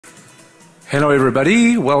Hello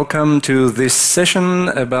everybody, welcome to this session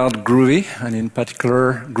about Groovy, and in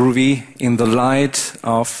particular Groovy in the light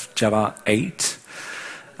of Java 8.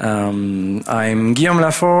 I'm Guillaume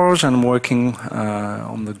Laforge, and I'm working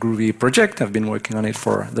on the Groovy project. I've been working on it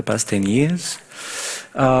for the past 10 years.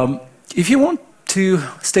 If you want to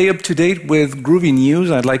stay up to date with Groovy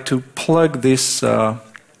news, I'd like to plug this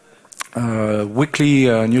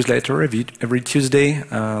weekly newsletter every Tuesday.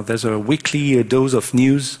 There's a weekly dose of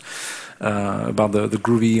news about the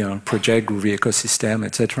Groovy project, Groovy ecosystem,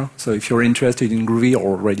 etc. So if you're interested in Groovy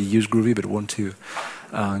or already use Groovy but want to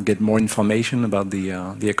get more information about the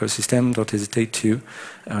ecosystem, don't hesitate to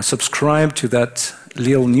subscribe to that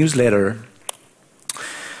little newsletter.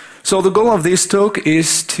 So the goal of this talk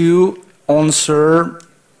is to answer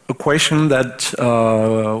a question that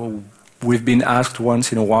we've been asked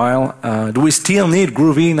once in a while. Do we still need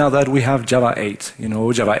Groovy now that we have Java 8? You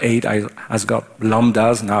know, Java 8 has got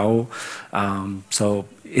lambdas now. So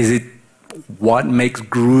is it what makes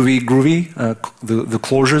Groovy Groovy, the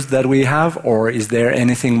closures that we have, or is there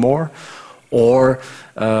anything more? Or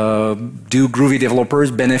do Groovy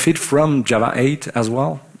developers benefit from Java 8 as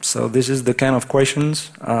well? So this is the kind of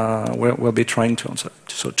questions we'll be trying to answer.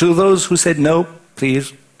 So to those who said no,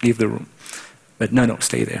 please leave the room. But no,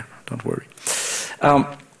 stay there. Don't worry.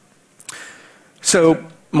 So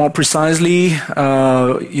more precisely,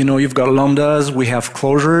 you know, you've got lambdas, we have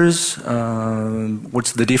closures.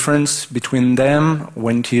 What's the difference between them?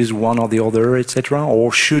 When to use one or the other, etc.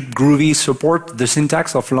 Or should Groovy support the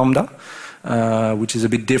syntax of lambda, which is a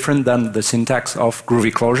bit different than the syntax of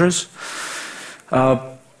Groovy closures?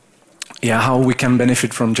 Yeah, how we can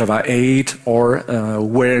benefit from Java 8, or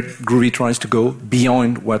where Groovy tries to go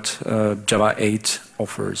beyond what Java 8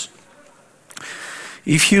 offers.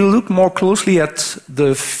 If you look more closely at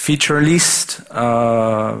the feature list,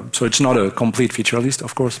 so it's not a complete feature list,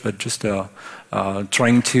 of course, but just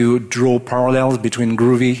trying to draw parallels between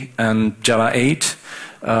Groovy and Java 8.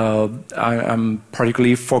 I'm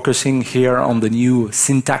particularly focusing here on the new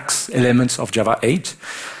syntax elements of Java 8.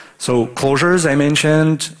 So closures, I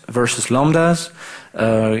mentioned, versus lambdas.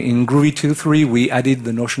 In Groovy 2.3, we added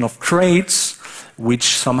the notion of traits,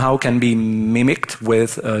 which somehow can be mimicked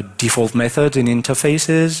with default methods in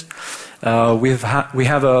interfaces. We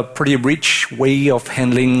have a pretty rich way of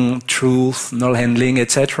handling truth, null handling,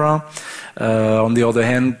 etc. On the other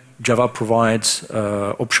hand, Java provides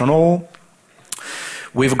optional.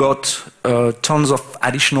 We've got tons of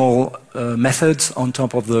additional methods on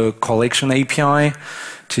top of the collection API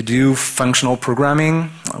to do functional programming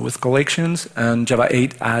with collections, and Java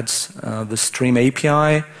 8 adds the stream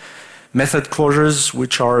API, method closures,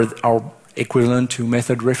 which are equivalent to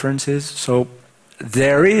method references. So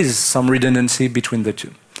there is some redundancy between the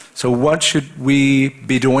two. So what should we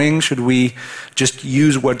be doing? Should we just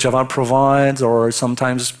use what Java provides, or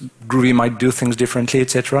sometimes Groovy might do things differently,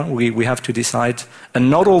 etc.? We have to decide, and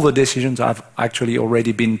not all the decisions have actually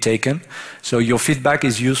already been taken. So your feedback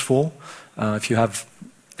is useful. If you have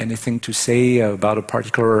anything to say about a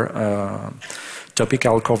particular topic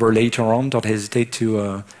I'll cover later on, don't hesitate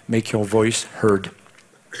to make your voice heard.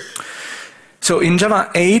 So in Java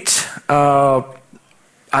 8,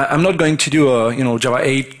 I'm not going to do a Java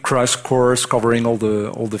 8 crash course covering all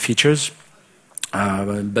the features,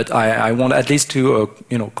 but I want at least to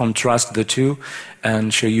contrast the two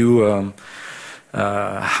and show you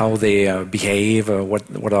how they behave,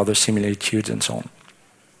 what are the similitudes, and so on.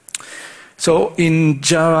 So in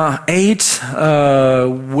Java 8,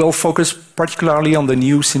 we'll focus particularly on the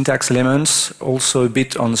new syntax elements, also a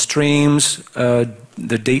bit on streams, the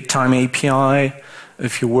datetime API, a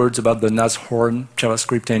few words about the Nashorn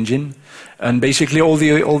JavaScript engine, and basically all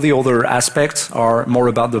the other aspects are more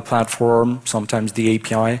about the platform, sometimes the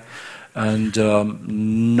API, and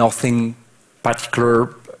nothing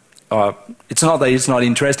particular. It's not that it's not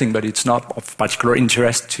interesting, but it's not of particular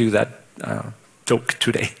interest to that talk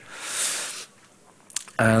today.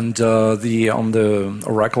 And on the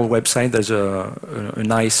Oracle website, there's a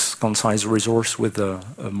nice, concise resource with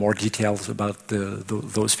more details about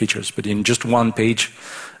those features. But in just one page,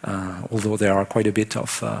 although there are quite a bit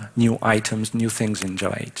of new items, new things in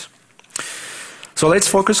Java 8. So let's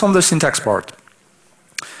focus on the syntax part.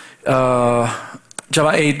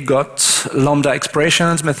 Java 8 got lambda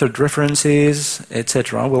expressions, method references,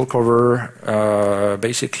 etc. We'll cover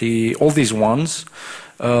basically all these ones.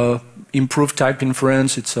 Improved type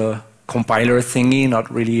inference, it's a compiler thingy,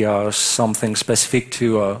 not really something specific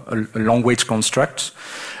to a language construct.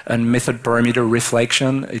 And method parameter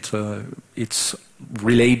reflection, it's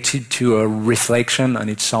related to a reflection, and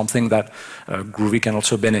it's something that Groovy can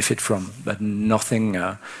also benefit from, but nothing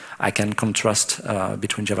I can contrast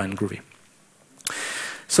between Java and Groovy.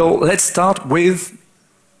 So let's start with,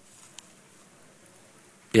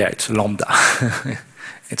 yeah, it's a lambda.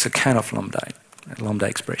 It's a kind of lambda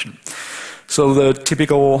expression. So the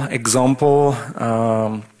typical example,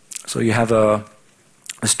 so you have a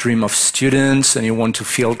stream of students and you want to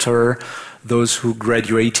filter those who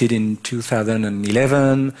graduated in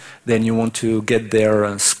 2011, then you want to get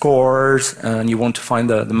their scores and you want to find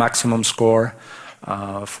the maximum score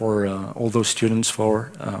for all those students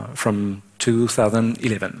from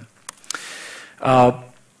 2011.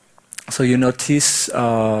 So you notice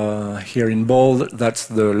here in bold, that's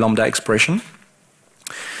the lambda expression.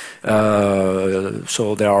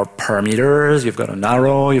 So there are parameters, you've got an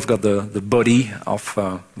arrow, you've got the body of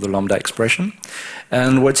the lambda expression.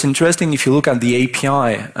 And what's interesting, if you look at the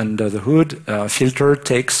API under the hood, filter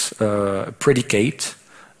takes a predicate,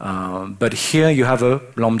 but here you have a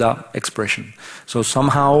lambda expression. So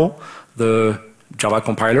somehow the Java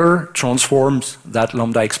compiler transforms that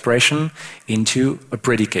lambda expression into a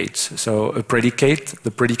predicate. So a predicate,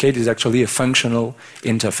 the predicate is actually a functional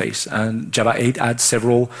interface. And Java 8 adds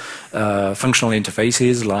several functional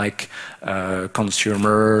interfaces like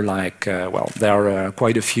consumer, like, well, there are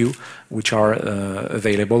quite a few which are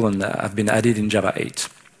available and have been added in Java 8.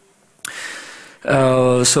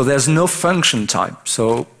 So there's no function type.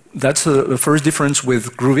 So that's the first difference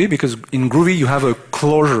with Groovy, because in Groovy you have a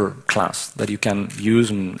closure class that you can use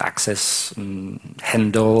and access and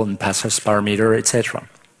handle and pass as parameter, etc.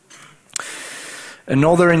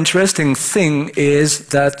 Another interesting thing is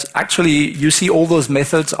that actually you see all those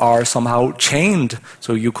methods are somehow chained.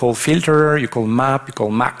 So you call filter, you call map, you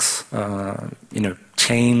call max in a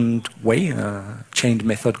chained way, chained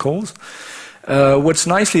method calls. What's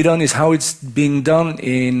nicely done is how it's being done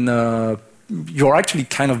in you're actually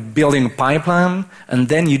kind of building a pipeline, and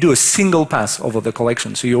then you do a single pass over the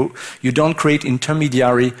collection. So you don't create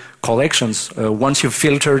intermediary collections. Once you've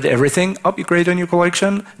filtered everything, you create a new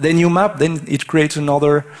collection, then you map, then it creates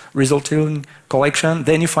another resulting collection,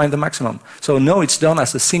 then you find the maximum. So no, it's done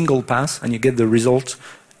as a single pass, and you get the result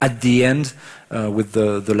at the end with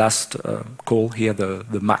the last call here,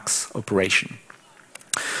 the max operation.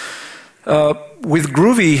 With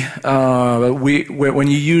Groovy, when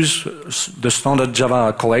you use the standard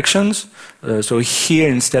Java collections, so here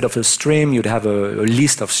instead of a stream, you'd have a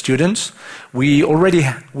list of students. We already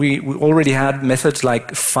had methods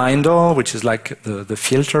like find all, which is like the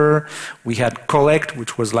filter. We had collect,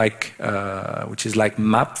 which was like which is like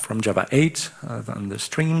map from Java 8 on the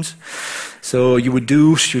streams. So you would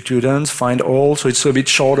do students, find all. So it's a bit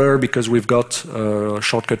shorter because we've got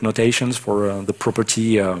shortcut notations for the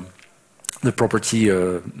property. The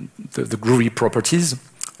Groovy properties,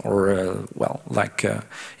 or well, like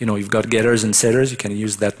you know, you've got getters and setters. You can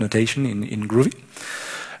use that notation in Groovy,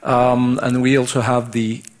 and we also have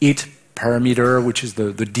the it parameter, which is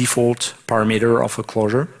the default parameter of a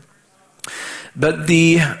closure. But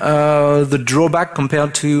the drawback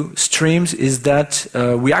compared to streams is that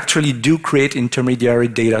we actually do create intermediary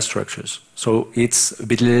data structures, so it's a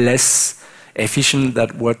bit less efficient than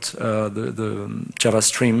what the Java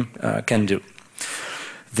stream can do.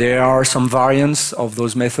 There are some variants of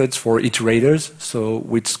those methods for iterators, so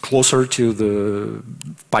it's closer to the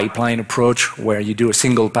pipeline approach where you do a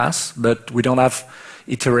single pass, but we don't have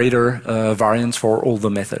iterator variants for all the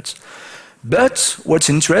methods. But what's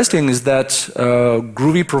interesting is that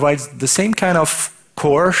Groovy provides the same kind of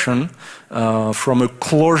coercion from a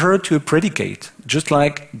closure to a predicate, just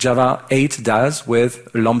like Java 8 does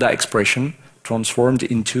with a lambda expression transformed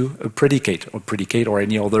into a predicate or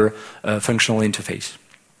any other functional interface.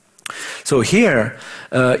 So here,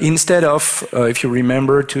 instead of, if you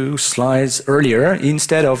remember 2 slides earlier,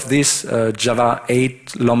 instead of this Java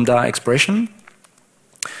 8 lambda expression,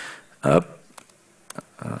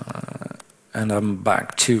 and I'm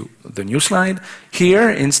back to the new slide.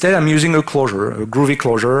 Here, instead, I'm using a closure. A Groovy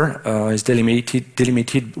closure is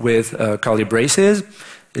delimited with curly braces.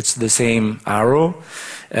 It's the same arrow.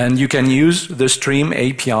 And you can use the stream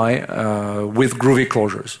API with Groovy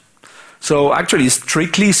closures. So actually,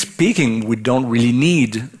 strictly speaking, we don't really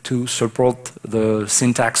need to support the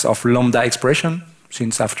syntax of lambda expression,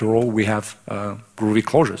 since after all, we have Groovy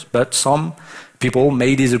closures. But some people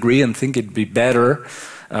may disagree and think it'd be better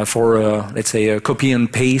for, let's say, a copy and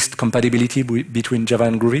paste compatibility between Java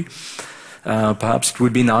and Groovy. Perhaps it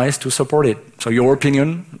would be nice to support it. So your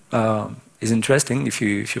opinion is interesting if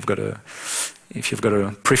you've got a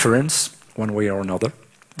preference one way or another.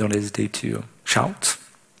 Don't hesitate to shout.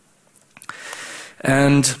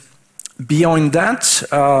 And beyond that,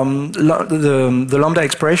 the lambda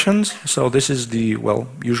expressions. So this is the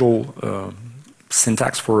usual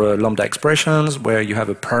syntax for lambda expressions where you have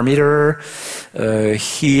a parameter.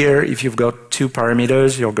 Here, if you've got two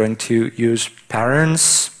parameters, you're going to use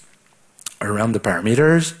parents around the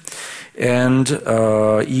parameters. And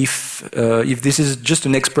if this is just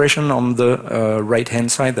an expression on the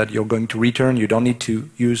right-hand side that you're going to return, you don't need to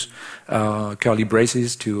use curly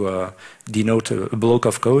braces to denote a block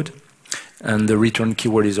of code. And the return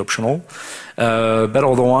keyword is optional. But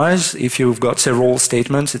otherwise, if you've got several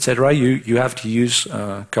statements, etc., you have to use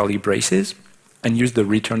curly braces and use the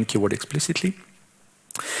return keyword explicitly.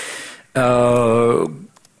 The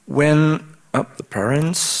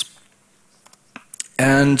parents.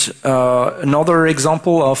 And another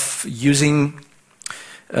example of using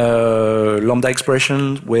lambda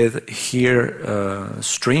expression with here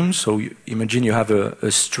streams. So imagine you have a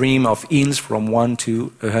stream of ints from 1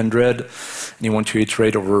 to 100, and you want to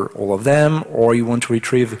iterate over all of them, or you want to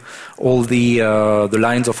retrieve all the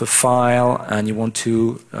lines of a file, and you want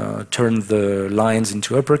to turn the lines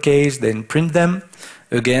into uppercase, then print them.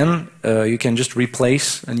 Again, you can just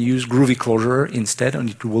replace and use Groovy closure instead, and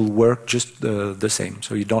it will work just the same.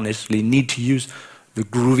 So you don't necessarily need to use the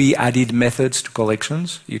Groovy added methods to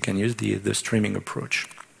collections. You can use the streaming approach.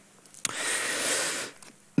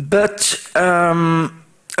 But,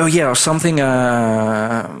 oh yeah, something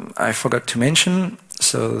I forgot to mention.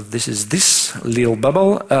 So this is this little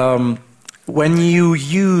bubble. When you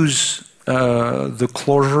use the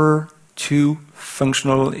closure to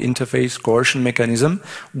functional interface coercion mechanism,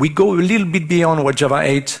 we go a little bit beyond what Java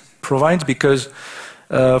 8 provides, because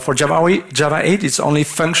for Java 8, it's only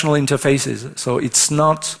functional interfaces. So it's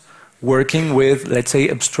not working with, let's say,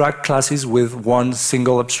 abstract classes with one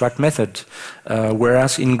single abstract method.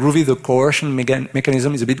 Whereas in Groovy, the coercion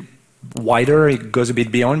mechanism is a bit wider. It goes a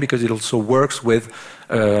bit beyond, because it also works with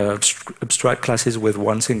abstract classes with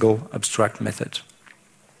one single abstract method.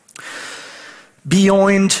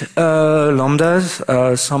 Beyond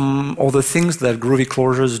lambdas, some other things that Groovy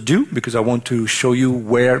closures do, because I want to show you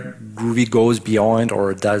where Groovy goes beyond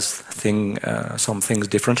or does some things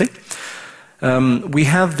differently. We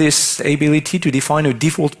have this ability to define a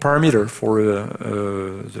default parameter for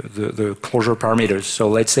the closure parameters. So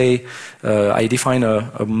let's say I define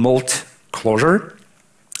a mult closure,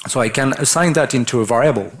 so I can assign that into a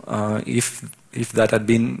variable. If that had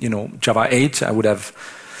been, Java 8, I would have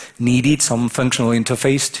needed some functional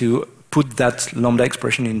interface to put that lambda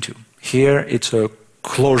expression into. Here, it's a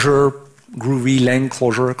closure, Groovy lang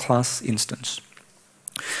closure class instance.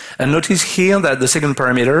 And notice here that the second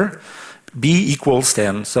parameter, b equals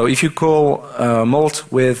 10. So if you call mult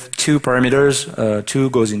with two parameters, 2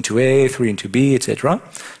 goes into a, 3 into b, etc.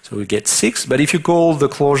 So we get 6. But if you call the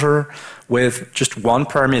closure with just one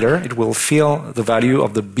parameter, it will fill the value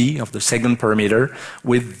of the b, of the second parameter,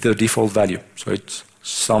 with the default value. So it's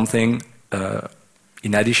something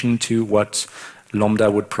in addition to what lambda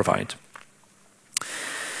would provide.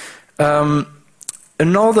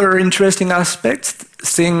 Another interesting aspect,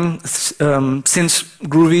 since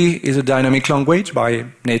Groovy is a dynamic language by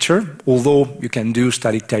nature, although you can do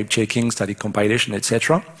static type checking, static compilation,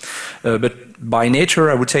 etc. But by nature,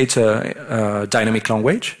 I would say it's a dynamic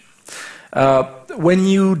language. When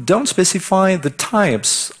you don't specify the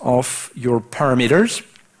types of your parameters,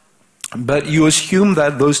 but you assume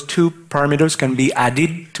that those two parameters can be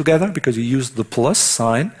added together because you use the plus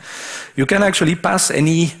sign, you can actually pass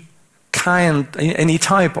any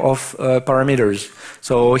type of parameters.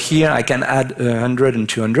 So here I can add 100 and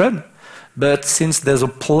 200, but since there's a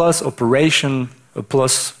plus operation, a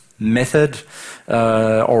plus method,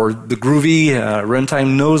 or the Groovy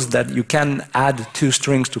runtime knows that you can add two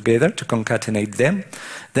strings together to concatenate them,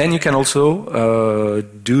 then you can also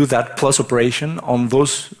do that plus operation on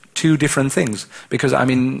those two different things. Because, I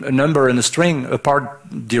mean, a number and a string, apart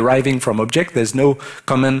deriving from object, there's no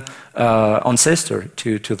common ancestor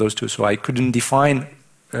to those two. So I couldn't define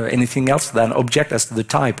anything else than object as the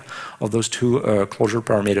type of those two closure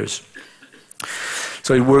parameters.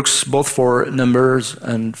 So it works both for numbers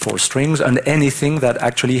and for strings, and anything that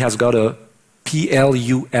actually has got a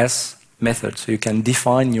plus method. So you can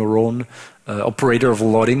define your own operator of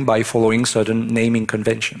loading by following certain naming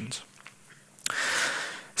conventions.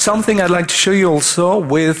 Something I'd like to show you also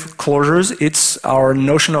with closures, it's our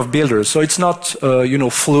notion of builders. So it's not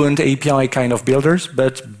fluent API kind of builders,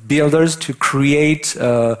 but builders to create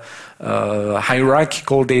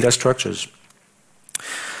hierarchical data structures.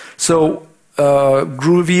 So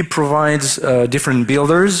Groovy provides different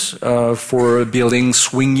builders for building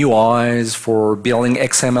Swing UIs, for building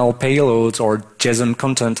XML payloads or JSON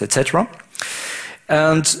content, etc.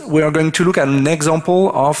 And we are going to look at an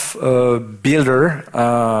example of a builder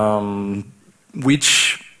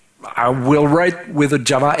which I will write with a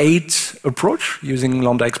Java 8 approach using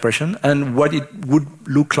lambda expression and what it would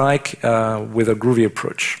look like with a Groovy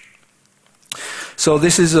approach. So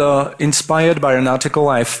this is inspired by an article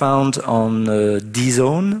I found on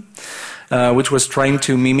dzone, which was trying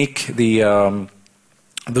to mimic the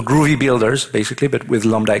Groovy builders, basically, but with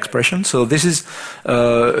lambda expression. So this is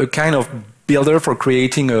a kind of builder for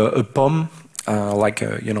creating a POM, like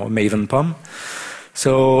a Maven POM.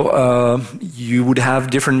 So you would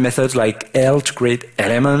have different methods like L to create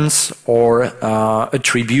elements or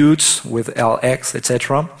attributes with LX,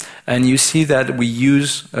 etc. And you see that we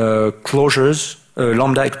use closures,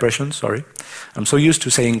 lambda expressions, sorry. I'm so used to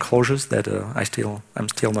saying closures that I'm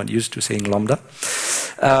still not used to saying lambda.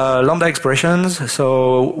 Lambda expressions,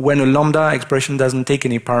 so when a lambda expression doesn't take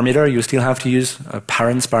any parameter, you still have to use a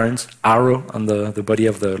parents arrow on the body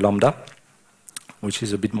of the lambda, which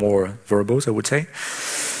is a bit more verbose, I would say.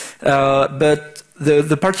 But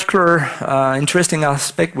the particular interesting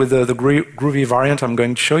aspect with the Groovy variant I'm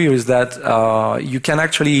going to show you is that you can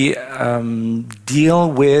actually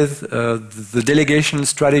deal with the delegation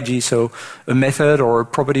strategy. So a method or a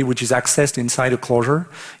property which is accessed inside a closure,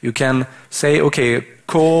 you can say, okay,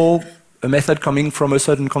 call a method coming from a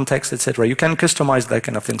certain context, etc. You can customize that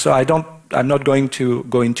kind of thing. So I'm not going to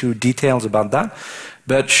go into details about that,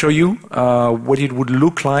 but show you what it would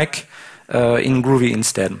look like in Groovy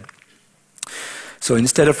instead. So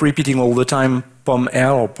instead of repeating all the time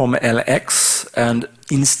POM-L or POM-LX, and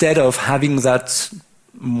instead of having that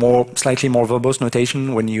slightly more verbose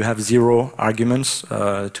notation when you have 0 arguments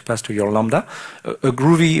to pass to your lambda, a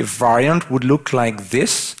Groovy variant would look like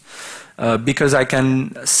this, because I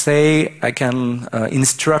can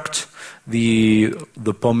instruct the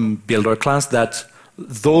POM builder class that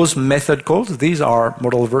those method calls, these are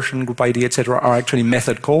model version, group ID, etc., are actually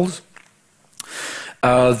method calls.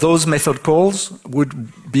 Those method calls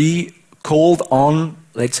would be called on,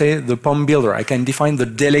 let's say, the POM builder. I can define the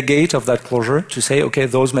delegate of that closure to say, okay,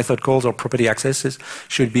 those method calls or property accesses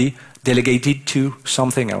should be delegated to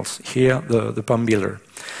something else. Here, the POM builder.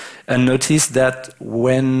 And notice that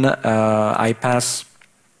when I pass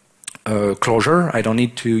a closure, I don't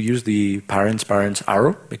need to use the parents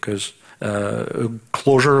arrow, because a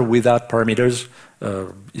closure without parameters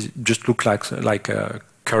just looks like a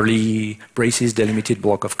curly braces delimited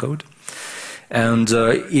block of code. And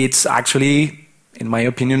it's actually, in my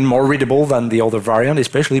opinion, more readable than the other variant,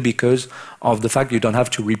 especially because of the fact you don't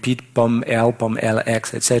have to repeat POM-L,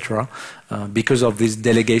 POM-LX, etc., because of this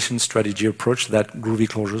delegation strategy approach that Groovy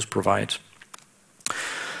closures provide.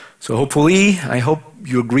 So hopefully, I hope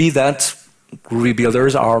you agree that Groovy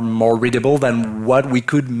builders are more readable than what we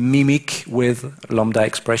could mimic with lambda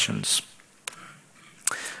expressions.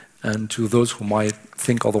 And to those who might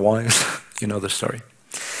think otherwise, you know the story.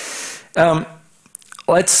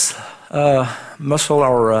 Let's muscle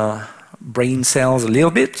our brain cells a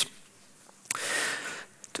little bit.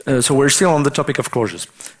 So we're still on the topic of closures.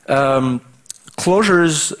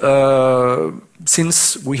 Closures,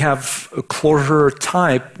 since we have a closure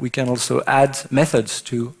type, we can also add methods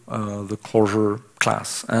to the closure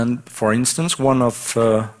class. And for instance, one of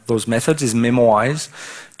those methods is memoize,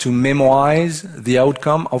 to memoize the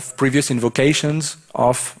outcome of previous invocations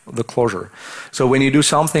of the closure. So when you do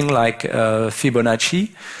something like Fibonacci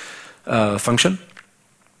function,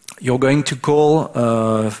 you're going to call,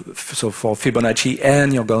 so for Fibonacci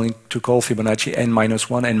n, you're going to call Fibonacci n minus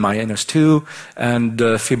 1, n minus 2, and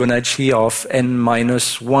Fibonacci of n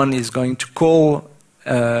minus 1 is going to call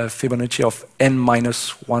Fibonacci of n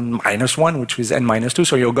minus 1, which is n minus 2.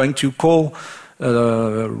 So you're going to call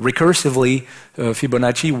recursively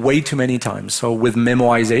Fibonacci way too many times. So with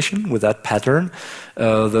memoization, with that pattern,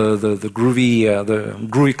 the Groovy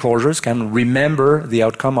closures can remember the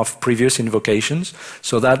outcome of previous invocations,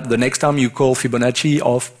 so that the next time you call Fibonacci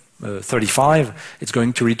of 35, it's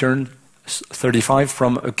going to return 35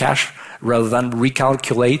 from a cache rather than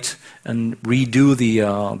recalculate and redo the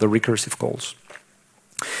recursive calls.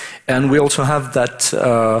 And we also have that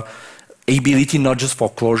ability not just for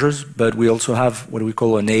closures, but we also have what we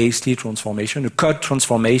call an AST transformation, a code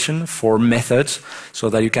transformation for methods, so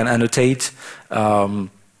that you can annotate a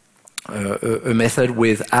method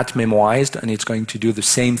with @memoized, and it's going to do the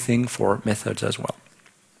same thing for methods as well.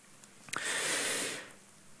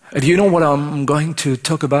 Do you know what I'm going to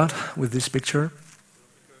talk about with this picture?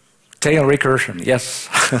 Tail recursion, yes.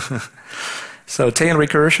 So tail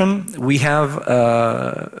recursion, we have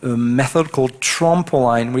a method called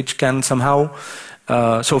trampoline, which can somehow,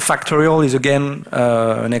 so factorial is again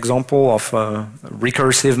an example of a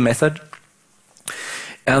recursive method.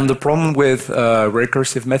 And the problem with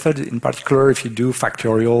recursive method, in particular, if you do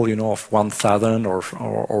factorial, of 1,000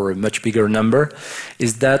 or a much bigger number,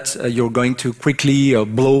 is that you're going to quickly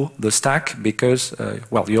blow the stack because,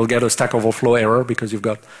 well, you'll get a Stack Overflow error because you've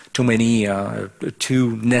got too many,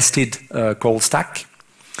 too nested call stack.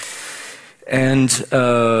 And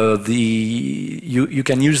you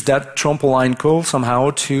can use that trampoline call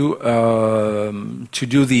somehow to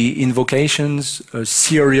do the invocations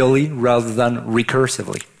serially rather than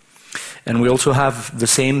recursively. And we also have the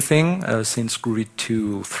same thing since Groovy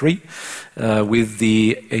 2.3 with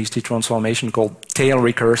the AST transformation called tail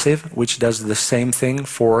recursive, which does the same thing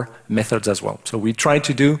for methods as well. So we try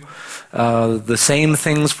to do the same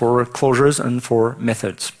things for closures and for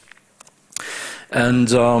methods. And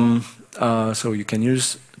so you can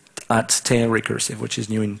use @tail recursive, which is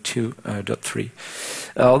new in 2.3.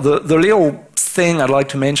 The little thing I'd like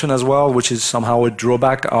to mention as well, which is somehow a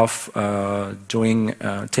drawback of doing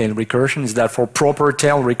tail recursion, is that for proper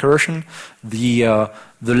tail recursion, the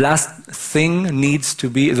last thing needs to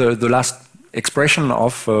be the last expression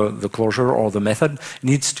of the closure or the method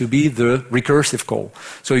needs to be the recursive call.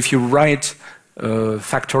 So if you write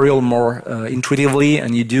factorial more intuitively,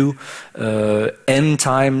 and you do n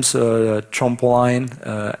times trampoline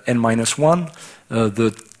n-1,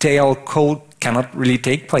 the tail call cannot really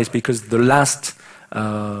take place because the last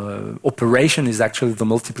operation is actually the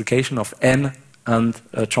multiplication of n and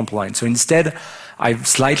trampoline. So instead, I've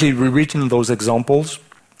slightly rewritten those examples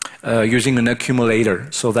using an accumulator,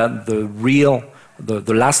 so that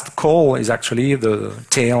the last call is actually the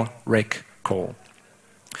tail rec call.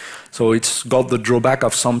 So it's got the drawback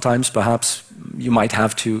of sometimes perhaps you might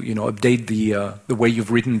have to update the way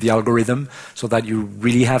you've written the algorithm so that you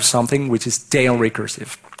really have something which is tail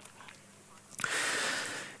recursive.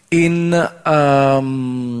 In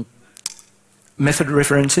method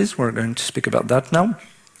references, we're going to speak about that now.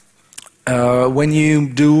 When you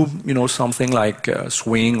do something like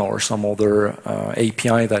swing or some other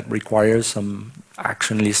API that requires some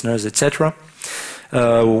action listeners, etc.,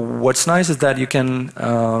 what's nice is that you can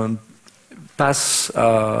pass,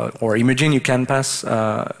 or imagine you can pass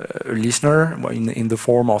a listener in the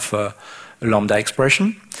form of a lambda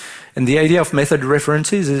expression. And the idea of method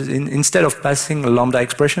references is instead of passing a lambda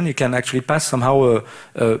expression, you can actually pass somehow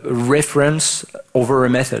a reference over a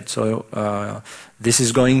method. So this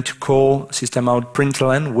is going to call system out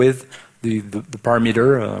println with the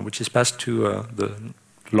parameter which is passed to the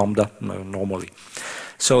lambda normally.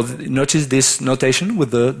 So notice this notation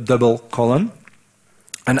with the double colon.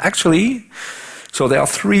 And actually, so there are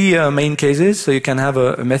three main cases. So you can have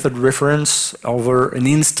a method reference over an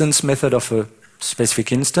instance method of a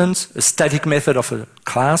specific instance, a static method of a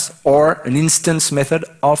class, or an instance method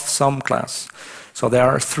of some class. So there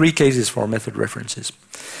are three cases for method references.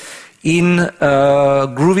 In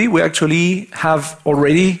Groovy, we actually have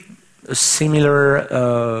already a similar,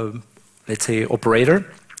 let's say, operator.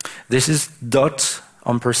 This is $,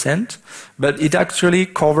 but it actually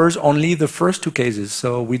covers only the first two cases.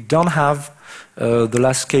 So we don't have the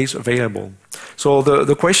last case available. So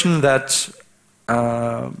the question that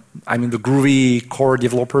the Groovy core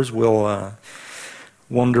developers will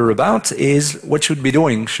wonder about is what should we be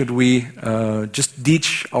doing? Should we just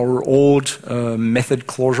ditch our old method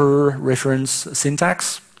closure reference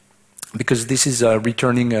syntax? Because this is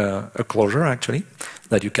returning a closure, actually,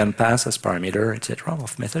 that you can pass as parameter, etc.,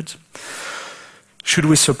 of methods. Should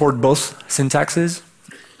we support both syntaxes?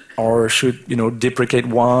 Or should deprecate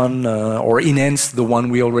one or enhance the one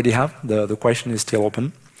we already have? The question is still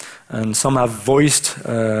open. And some have voiced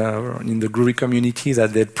in the Groovy community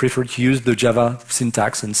that they'd prefer to use the Java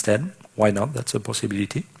syntax instead. Why not? That's a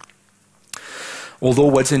possibility.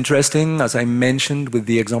 Although what's interesting, as I mentioned with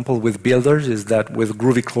the example with builders, is that with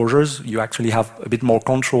Groovy closures, you actually have a bit more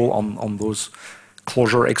control on those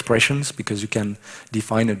closure expressions because you can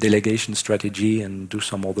define a delegation strategy and do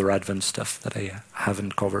some other advanced stuff that I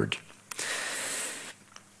haven't covered.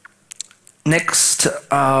 Next,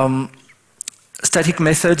 static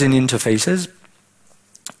methods and interfaces.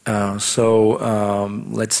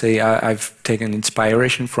 Let's say I've taken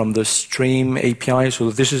inspiration from the Stream API.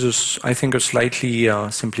 So this is, I think, a slightly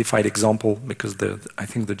simplified example because I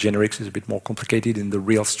think the generics is a bit more complicated in the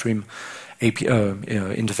real Stream API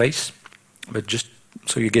interface. But just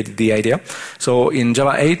so you get the idea. So in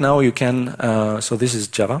Java 8 now you can, so this is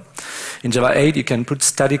Java. In Java 8 you can put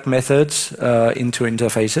static methods into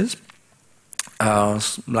interfaces,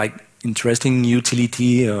 like interesting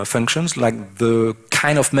utility functions, like the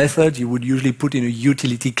kind of method you would usually put in a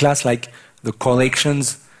utility class, like the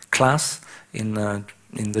collections class in the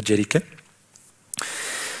JDK.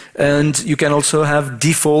 And you can also have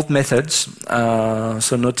default methods.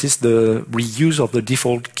 So notice the reuse of the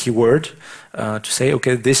default keyword to say,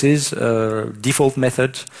 okay, this is a default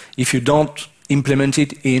method. If you don't implement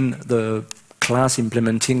it in the class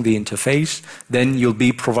implementing the interface, then you'll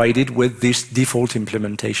be provided with this default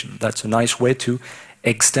implementation. That's a nice way to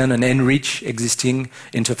extend and enrich existing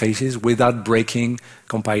interfaces without breaking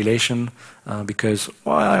compilation because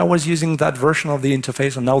well, I was using that version of the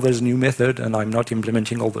interface and now there's a new method and I'm not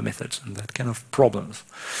implementing all the methods and that kind of problems.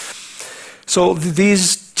 So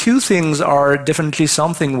these two things are definitely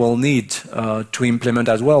something we'll need to implement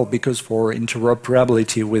as well because for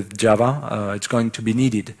interoperability with Java it's going to be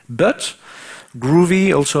needed. But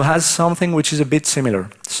Groovy also has something which is a bit similar.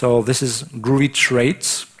 So this is Groovy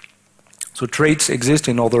traits. So traits exist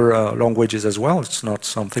in other languages as well. It's not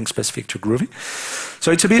something specific to Groovy. So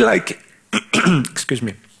it's a bit like, excuse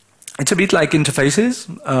me, it's a bit like interfaces,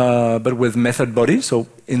 but with method bodies. So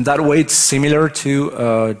in that way, it's similar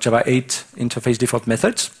to Java 8 interface default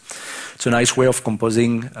methods. It's a nice way of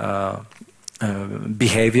composing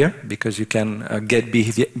behavior because you can get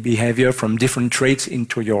behavior from different traits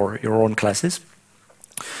into your own classes.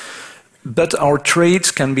 But our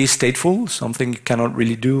traits can be stateful, something you cannot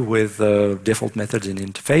really do with default methods in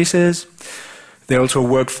interfaces. They also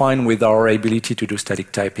work fine with our ability to do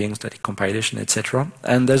static typing, static compilation, etc.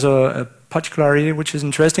 And there's a particularity which is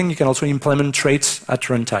interesting. You can also implement traits at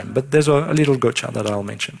runtime, but there's a little gotcha that I'll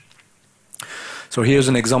mention. So here's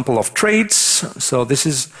an example of traits. So this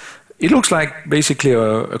is, it looks like basically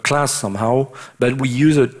a class somehow, but we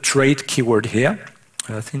use a trait keyword here.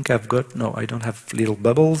 I think I've got, no, I don't have little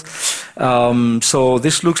bubbles. So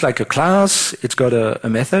this looks like a class. It's got a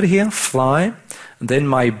method here, fly. And then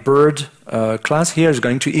my bird class here is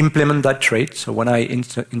going to implement that trait. So when I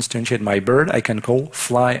instantiate my bird, I can call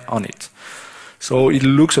fly on it. So it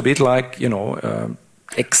looks a bit like, you know,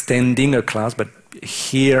 extending a class, but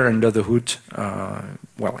here under the hood,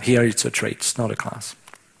 well, here it's a trait, it's not a class.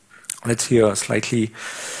 Let's see a slightly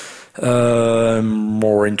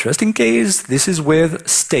more interesting case. This is with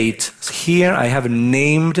state. Here I have a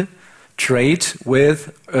named trait with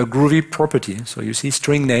a Groovy property. So you see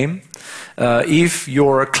string name. If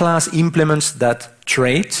your class implements that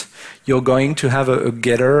trait, you're going to have a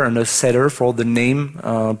getter and a setter for the name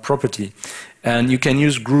property. And you can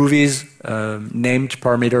use Groovy's named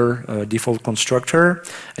parameter default constructor,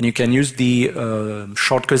 and you can use the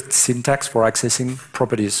shortcut syntax for accessing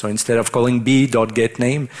properties. So instead of calling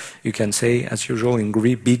b.getName, you can say, as usual in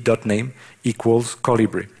Groovy, b.name equals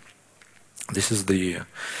colibri. This is the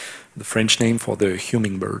French name for the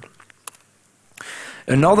hummingbird.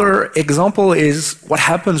 Another example is what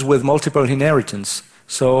happens with multiple inheritance.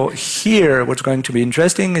 So here, what's going to be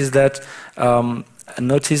interesting is that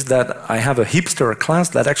notice that I have a hipster class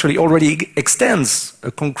that actually already extends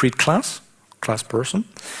a concrete class person,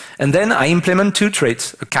 and then I implement two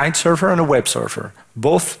traits, a kite surfer and a web surfer.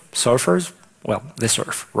 Both surfers, well, they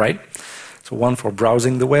surf, right? So one for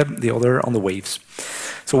browsing the web, the other on the waves.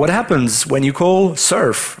 So what happens when you call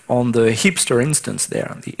surf on the hipster instance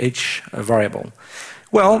there, the h variable?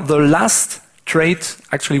 Well, the last trait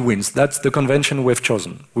actually wins. That's the convention we've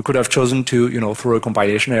chosen. We could have chosen to, you know, throw a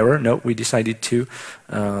compilation error. No, we decided to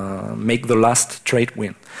make the last trait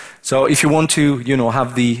win. So if you want to, you know,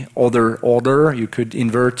 have the other order, you could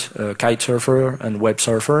invert kite surfer and web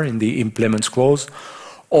surfer in the implements clause.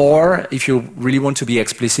 Or if you really want to be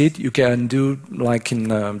explicit, you can do like in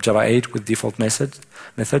Java 8 with default methods.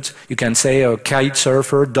 You can say a kite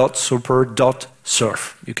surfer dot super dot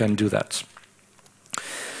surf. You can do that.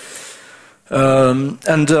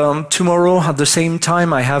 Tomorrow at the same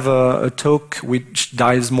time I have a talk which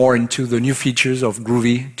dives more into the new features of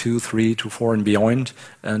Groovy 2, 3, 2, 4 and beyond.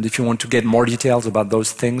 And if you want to get more details about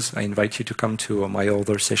those things, I invite you to come to my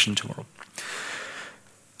other session tomorrow.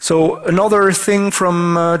 So another thing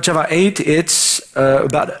from Java 8, it's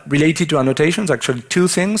related to annotations, actually two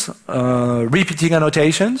things. Repeating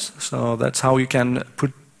annotations, so that's how you can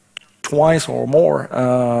put twice or more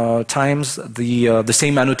times the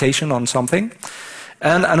same annotation on something.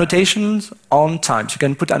 And annotations on types. You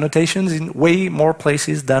can put annotations in way more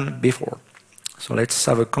places than before. So let's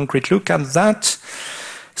have a concrete look at that.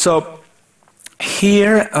 So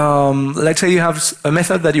here, let's say you have a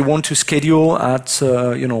method that you want to schedule at,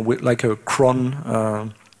 you know, like a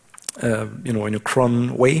cron, you know, in a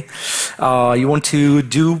cron way. You want to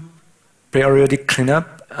do periodic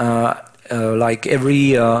cleanup. Like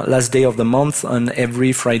every last day of the month and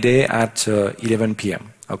every Friday at 11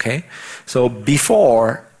 p.m. Okay? So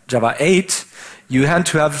before Java 8, you had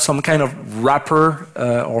to have some kind of wrapper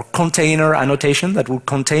or container annotation that would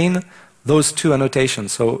contain those two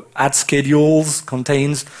annotations. So add schedules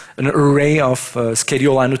contains an array of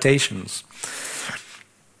schedule annotations.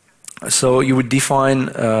 So you would define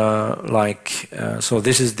so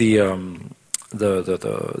this is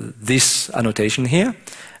this annotation here,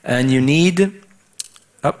 and you need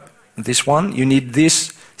this one. You need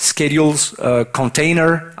this schedules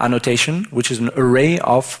container annotation, which is an array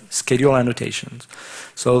of schedule annotations.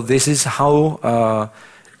 So this is how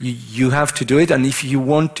you have to do it, and if you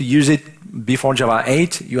want to use it before Java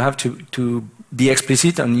 8, you have to be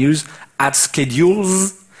explicit and use add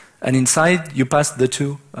schedules, and inside you pass the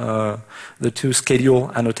two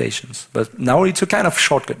schedule annotations. But now it's a kind of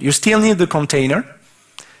shortcut. You still need the container.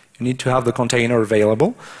 You need to have the container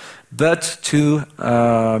available, but to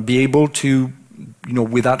be able to,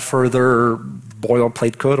 without further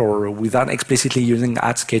boilerplate code or without explicitly using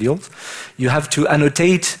add schedules, you have to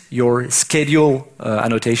annotate your schedule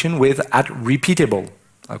annotation with add repeatable.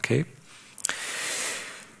 Okay.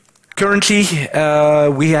 Currently,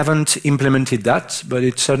 we haven't implemented that, but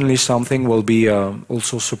it's certainly something we'll be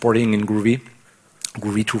also supporting in Groovy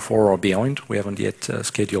 2.4 or beyond. We haven't yet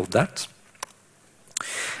scheduled that.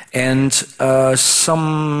 And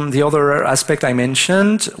the other aspect I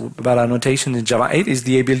mentioned about annotations in Java 8 is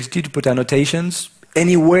the ability to put annotations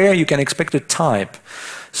anywhere you can expect a type.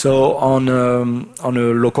 So on a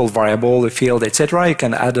local variable, a field, etc., you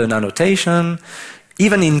can add an annotation.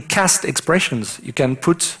 Even in cast expressions, you can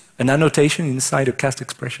put an annotation inside a cast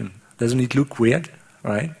expression. Doesn't it look weird,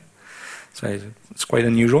 right? So it's quite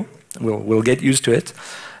unusual. We'll get used to it.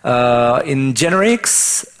 In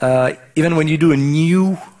generics, even when you do a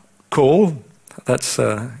new call, that's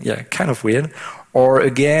kind of weird. Or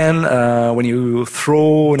again, when you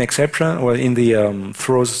throw an exception, or in the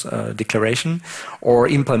throws declaration, or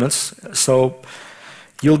implements. So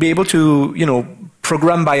you'll be able to,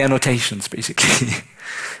 program by annotations, basically.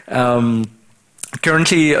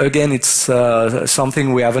 Currently, again, it's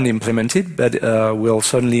something we haven't implemented, but we'll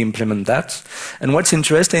certainly implement that. And what's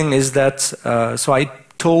interesting is that, so I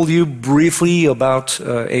told you briefly about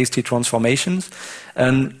AST transformations,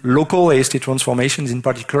 and local AST transformations in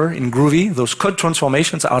particular. In Groovy, those code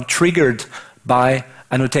transformations are triggered by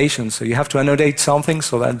annotations. So you have to annotate something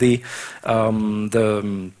so that the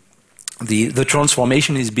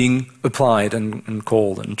transformation is being applied and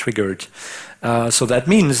called and triggered. So that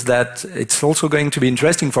means that it's also going to be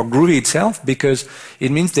interesting for Groovy itself, because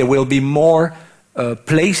it means there will be more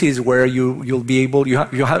places where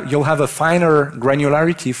you'll have a finer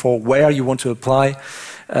granularity for where you want to apply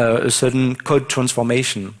a certain code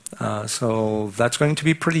transformation. So that's going to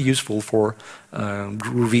be pretty useful for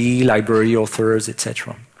Groovy library authors,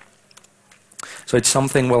 etc. So it's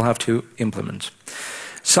something we'll have to implement.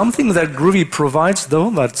 Something that Groovy provides, though,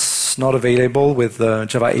 that's not available with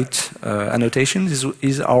Java 8 annotations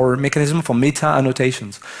is our mechanism for meta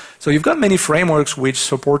annotations. So you've got many frameworks which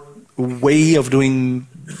support a way of doing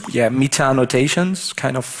meta annotations,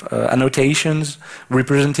 kind of annotations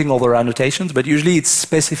representing other annotations, but usually it's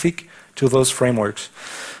specific to those frameworks.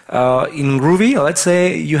 In Groovy, let's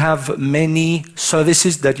say you have many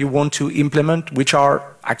services that you want to implement, which are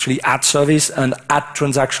actually add service and add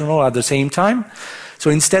transactional at the same time. So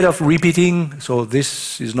instead of repeating, so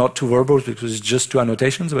this is not two verbose because it's just two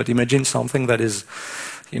annotations, but imagine something that is,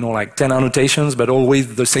 like 10 annotations, but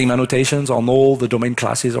always the same annotations on all the domain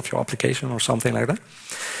classes of your application or something like that.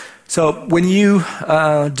 So when you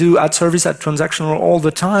do add service, add transactional all the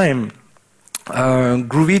time,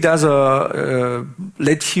 Groovy does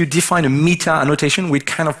lets you define a meta annotation which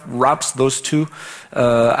kind of wraps those two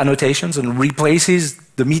annotations and replaces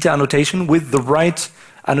the meta annotation with the right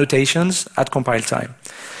annotations at compile time.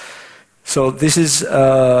 So this is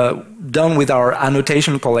done with our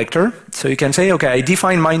annotation collector. So you can say, okay, I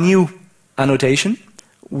define my new annotation,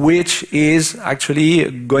 which is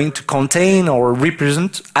actually going to contain or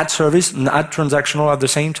represent add service and add transactional at the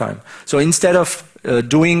same time. So instead of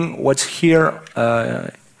doing what's here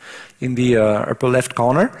in the upper left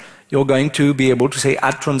corner, you're going to be able to say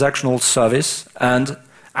add transactional service, and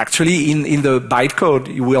actually in the bytecode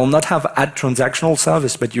you will not have add transactional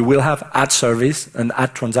service, but you will have add service and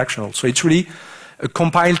add transactional. So it's really a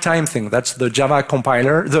compile time thing. That's the Java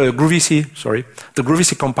compiler, the Groovy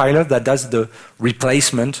C compiler that does the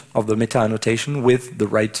replacement of the meta annotation with the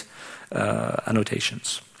right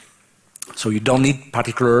annotations. So you don't need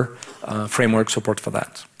particular framework support for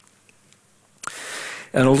that.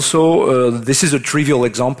 And also, this is a trivial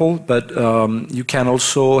example, but you can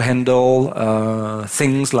also handle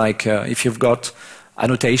things like if you've got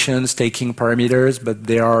annotations taking parameters, but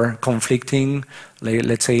they are conflicting.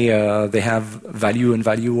 Let's say they have value and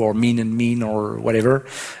value, or mean and mean, or whatever.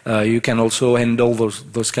 You can also handle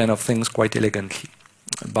those kind of things quite elegantly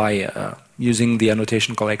by using the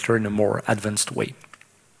annotation collector in a more advanced way.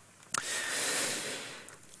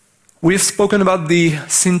 We've spoken about the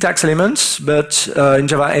syntax elements, but in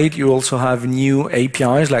Java 8 you also have new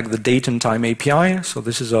APIs like the date and time API. So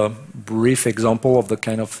this is a brief example of the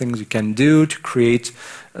kind of things you can do to create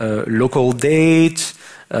local date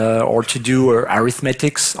or to do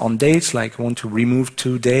arithmetics on dates, like you want to remove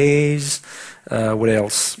 2 days. What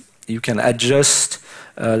else? You can adjust,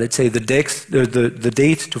 let's say, the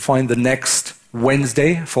date to find the next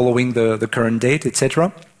Wednesday following the current date,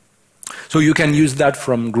 etc. So you can use that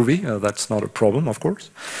from Groovy. That's not a problem, of course.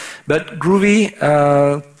 But Groovy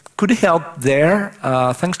could help there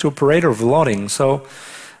thanks to operator overloading. So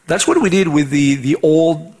that's what we did with the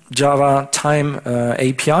old Java time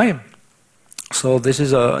API. So this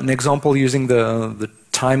is an example using the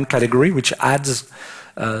time category, which adds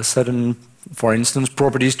certain, for instance,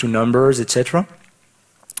 properties to numbers, etc.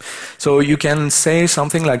 So you can say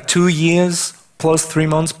something like 2 years plus 3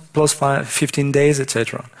 months plus 15 days,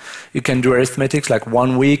 etc. You can do arithmetics like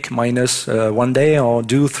 1 week minus 1 day, or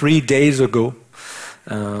do 3 days ago.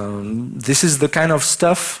 This is the kind of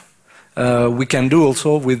stuff we can do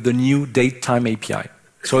also with the new date time API.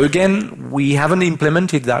 So again, we haven't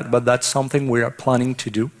implemented that, but that's something we are planning to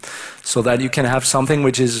do, so that you can have something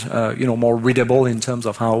which is more readable in terms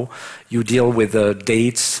of how you deal with the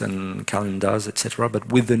dates and calendars, etc.,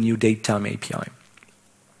 but with the new date time API.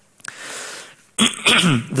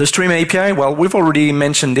 The stream API, well, we've already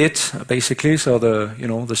mentioned it, basically, so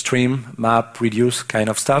the stream, map, reduce kind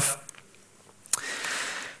of stuff.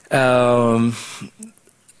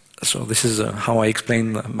 So this is how I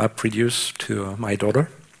explain map reduce to my daughter,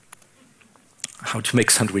 how to make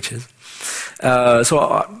sandwiches. So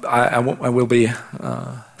I will be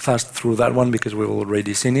fast through that one because we've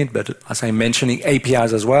already seen it, but as I'm mentioning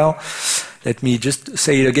APIs as well, let me just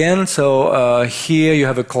say it again. So here you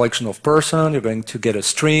have a collection of person, you're going to get a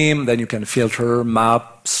stream, then you can filter,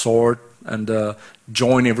 map, sort, and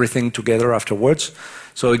join everything together afterwards.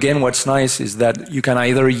 So again, what's nice is that you can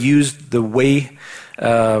either use the way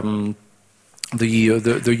the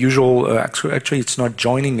usual, actually it's not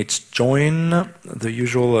joining, it's join, the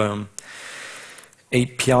usual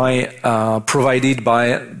API provided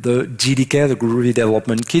by the GDK, the Groovy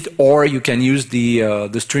Development Kit, or you can use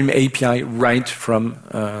the stream API right from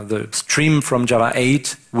the stream from Java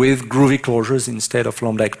 8 with Groovy closures instead of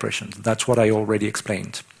lambda expressions. That's what I already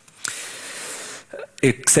explained.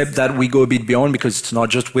 Except that we go a bit beyond, because it's not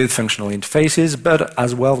just with functional interfaces, but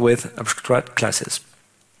as well with abstract classes.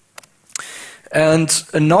 And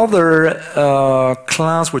another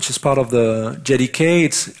class which is part of the JDK,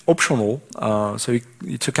 it's optional. So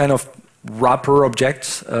it's a kind of wrapper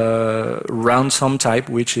object around some type,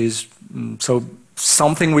 which is so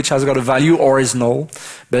something which has got a value or is null,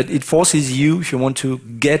 but it forces you, if you want to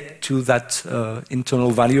get to that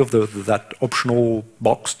internal value of that optional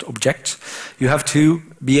boxed object, you have to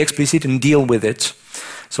be explicit and deal with it.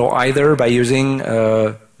 So either by using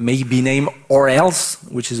maybe name or else,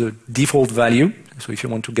 which is a default value. So if you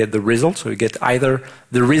want to get the result, so you get either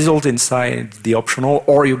the result inside the optional,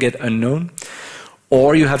 or you get unknown,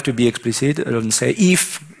 or you have to be explicit and say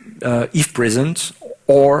if present,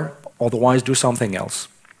 or otherwise do something else,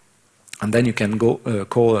 and then you can go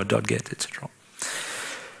call a .get, etc.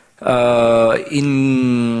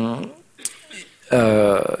 In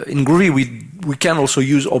Groovy, we can also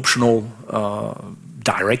use optional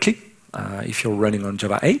directly. If you're running on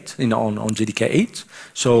Java 8, on JDK 8.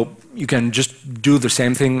 So you can just do the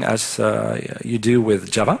same thing as you do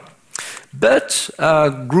with Java. But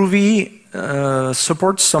Groovy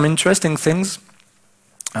supports some interesting things,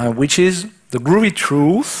 which is the Groovy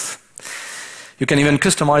truth. You can even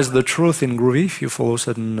customize the truth in Groovy if you follow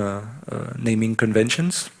certain naming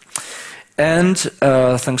conventions. And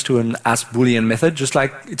thanks to an ask Boolean method, just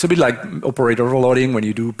like it's a bit like operator overloading when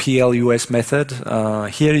you do PLUS method.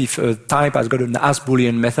 Here, if a type has got an ask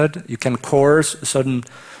Boolean method, you can coerce a certain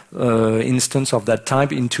instance of that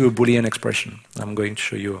type into a Boolean expression. I'm going to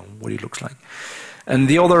show you what it looks like. And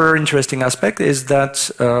the other interesting aspect is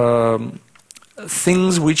that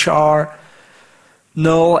things which are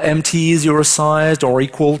null, empty, zero-sized, or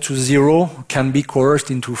equal to 0 can be coerced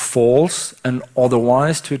into false and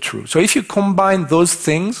otherwise to true. So if you combine those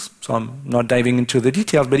things, so I'm not diving into the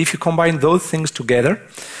details, but if you combine those things together,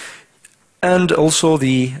 and also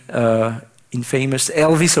the infamous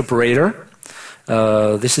Elvis operator,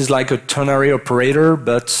 This is like a ternary operator,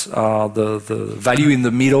 but the value in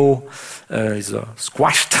the middle is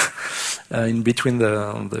squashed in between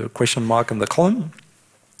the question mark and the colon.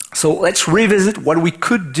 So let's revisit what we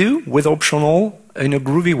could do with optional in a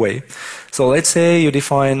Groovy way. So let's say you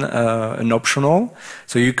define an optional.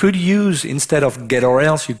 So you could use, instead of get or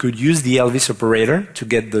else, you could use the Elvis operator to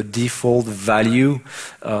get the default value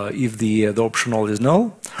if the optional is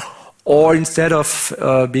null. Or instead of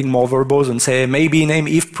being more verbose and say maybe name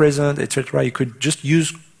if present, etc., you could just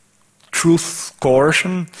use truth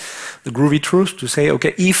coercion, the Groovy truth, to say,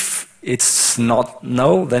 okay, if it's not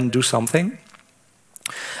null, then do something.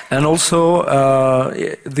 And also,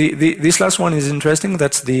 this last one is interesting.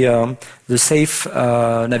 That's the safe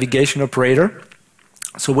navigation operator.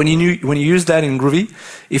 So when you use that in Groovy,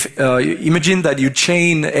 if imagine that you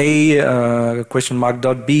chain A question mark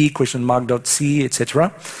dot B question mark dot C,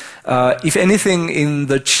 etc. If anything in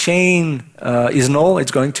the chain is null,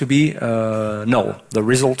 it's going to be null. The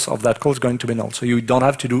result of that call is going to be null. So you don't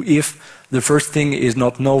have to do if the first thing is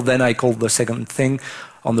not null, then I call the second thing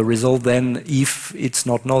on the result, then if it's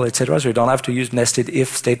not null, etc. So you don't have to use nested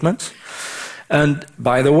if statements. And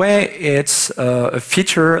by the way, it's a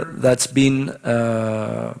feature that's been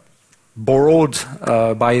borrowed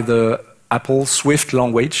by the Apple Swift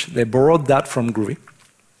language. They borrowed that from Groovy.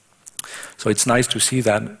 So it's nice to see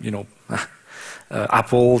that, you know,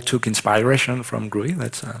 Apple took inspiration from Groovy.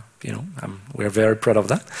 That's, you know, we're very proud of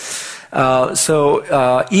that.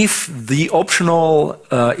 If the optional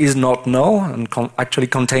is not null and actually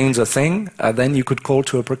contains a thing, then you could call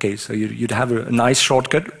to uppercase. So you'd have a nice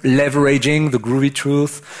shortcut leveraging the Groovy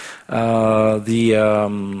truth, the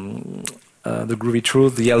Groovy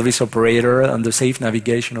truth, the Elvis operator, and the safe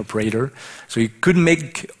navigation operator. So you could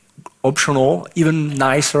make optional even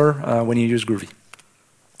nicer when you use Groovy.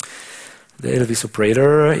 The Elvis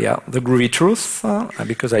operator, yeah, the Groovy truth,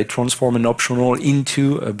 because I transform an optional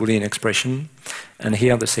into a Boolean expression, and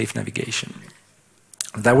here the safe navigation.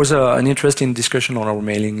 That was an interesting discussion on our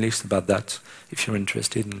mailing list about that, if you're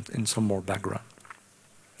interested in some more background.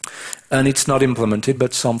 And it's not implemented,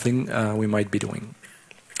 but something we might be doing.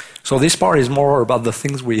 So this part is more about the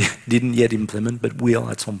things we didn't yet implement, but will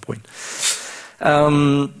at some point.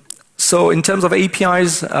 So in terms of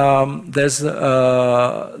APIs, there's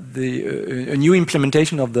a new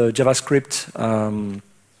implementation of the JavaScript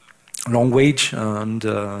language and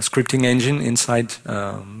scripting engine inside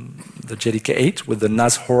the JDK 8 with the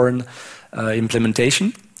Nashorn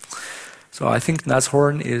implementation. So I think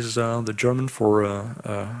Nashorn is the German for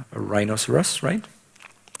a rhinoceros, right?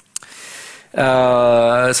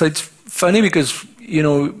 So it's funny because, you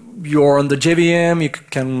know, you're on the JVM, you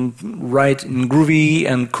can write in Groovy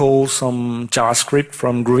and call some JavaScript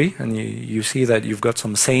from Groovy, and you see that you've got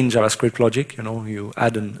some sane JavaScript logic. You know, you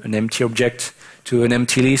add an empty object to an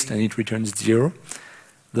empty list and it returns 0.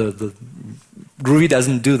 The Groovy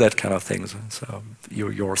doesn't do that kind of things, so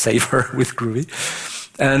you're safer with Groovy.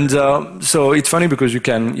 And so it's funny because you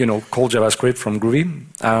can, you know, call JavaScript from Groovy.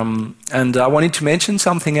 And I wanted to mention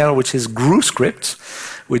something else, which is GrooScript,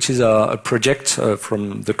 which is a project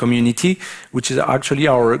from the community, which is actually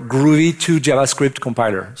our Groovy to JavaScript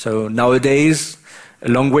compiler. So nowadays, a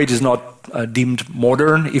language is not deemed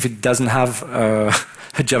modern if it doesn't have a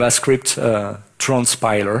JavaScript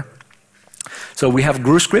transpiler. So we have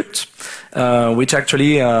GrooScript, which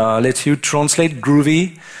actually lets you translate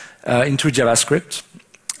Groovy into JavaScript,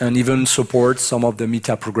 and even support some of the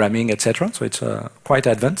meta-programming, etc. So it's quite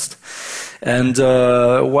advanced. And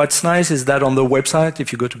what's nice is that on the website,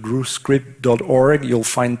 if you go to groovescript.org, you'll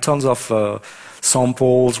find tons of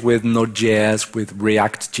samples with Node.js, with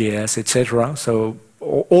React.js, etc. So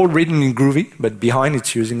all written in Groovy, but behind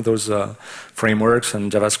it's using those frameworks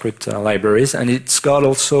and JavaScript libraries. And it's got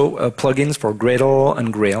also plugins for Gradle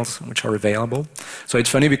and Grails, which are available. So it's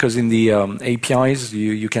funny because in the APIs,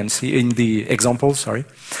 you can see, in the examples, sorry,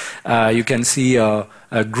 you can see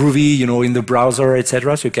Groovy, you know, in the browser,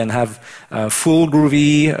 etc. So you can have full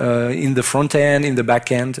Groovy in the front end, in the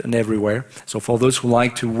back end, and everywhere. So for those who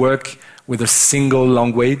like to work with a single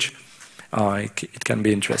language, it can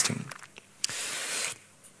be interesting.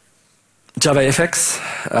 JavaFX,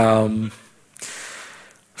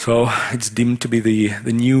 so it's deemed to be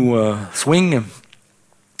the new swing.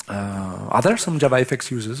 Are there some JavaFX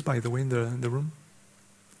users, by the way, in the room?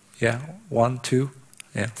 Yeah, 1, 2,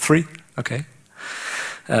 yeah, 3, okay.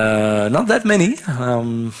 Not that many.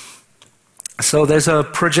 So there's a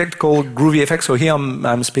project called Groovy FX. So here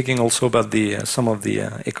I'm speaking also about some of the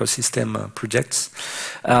ecosystem projects.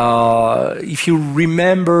 If you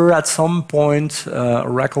remember, at some point,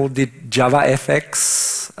 Oracle did Java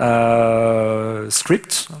FX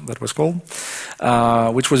script, that was called,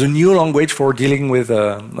 which was a new language for dealing with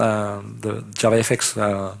the Java FX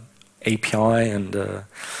API and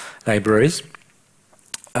libraries.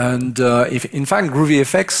 And in fact, Groovy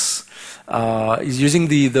FX is using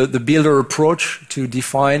the builder approach to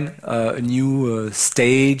define a new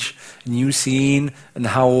stage, a new scene, and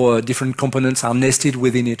how different components are nested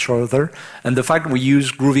within each other. And the fact we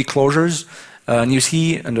use Groovy closures, and you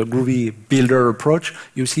see, in the Groovy builder approach,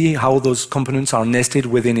 you see how those components are nested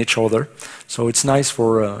within each other. So it's nice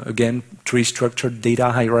for, again, tree-structured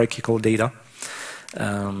data, hierarchical data.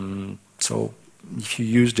 So if you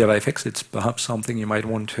use JavaFX, it's perhaps something you might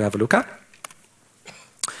want to have a look at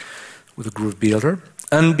with a Groove Builder.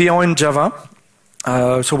 And beyond Java,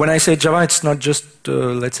 so when I say Java, it's not just,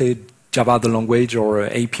 let's say, Java the language or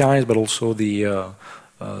APIs, but also the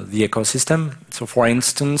ecosystem. So for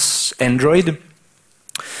instance, Android.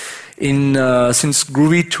 Since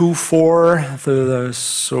Groovy 2.4,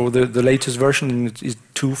 so the latest version is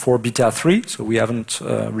 2.4 beta 3, so we haven't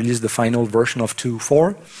released the final version of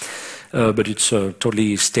 2.4. But it's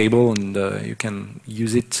totally stable, and you can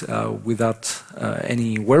use it without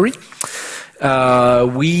any worry.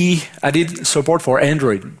 We added support for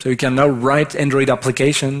Android, so you can now write Android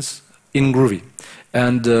applications in Groovy.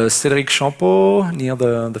 And Cédric Champeau, near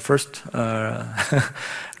the first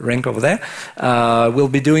rank over there, will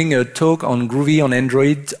be doing a talk on Groovy on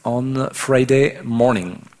Android on Friday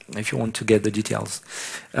morning, if you want to get the details.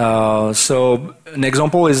 So an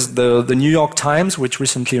example is the New York Times, which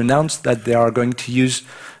recently announced that they are going to use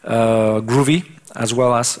Groovy as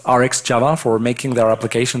well as RxJava for making their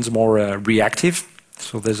applications more reactive.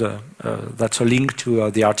 So there's that's a link to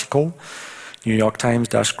the article, New York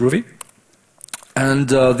Times-Groovy. And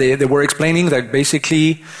they were explaining that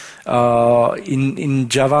basically in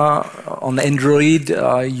Java on Android,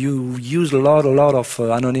 you use a lot of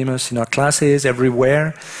anonymous inner classes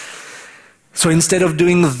everywhere. So instead of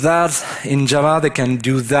doing that in Java, they can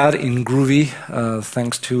do that in Groovy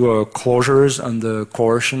thanks to closures and the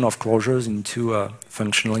coercion of closures into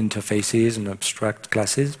functional interfaces and abstract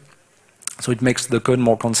classes. So it makes the code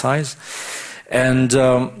more concise. And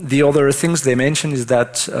the other things they mentioned is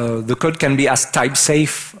that the code can be as type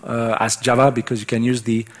safe as Java, because you can use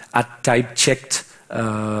the @type-checked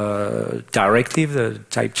directive, the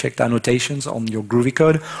type-checked annotations on your Groovy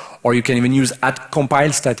code, or you can even use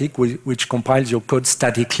 @compile-static, which compiles your code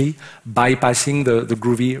statically, bypassing the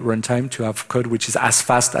Groovy runtime to have code which is as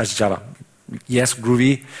fast as Java. Yes,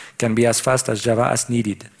 Groovy can be as fast as Java as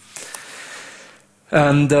needed.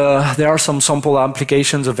 And there are some sample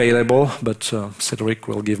applications available, but Cédric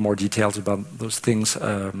will give more details about those things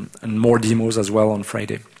and more demos as well on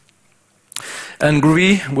Friday. And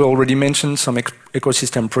Groovy, we already mentioned some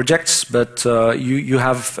ecosystem projects, but you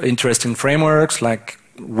have interesting frameworks like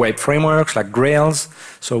web frameworks, like Grails.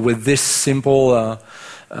 So with this simple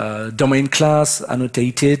domain class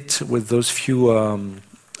annotated with those few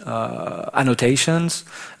annotations,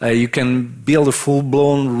 you can build a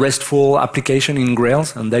full-blown RESTful application in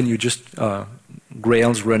Grails, and then you just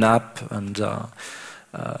Grails run app, and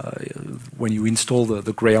when you install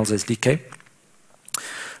the Grails SDK.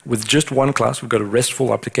 With just one class, we've got a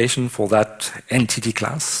RESTful application for that entity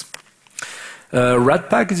class.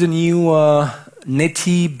 Ratpack is a new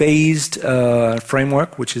Netty-based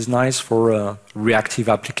framework, which is nice for reactive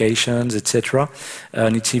applications, etc.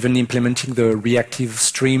 And it's even implementing the reactive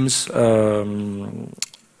streams. I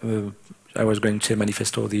was going to say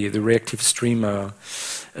manifesto, the reactive stream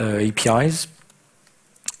APIs.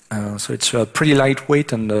 So it's pretty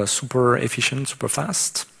lightweight and super efficient, super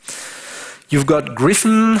fast. You've got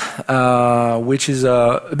Griffin, which is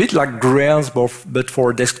a bit like Grails, but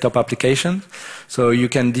for desktop applications. So you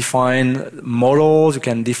can define models, you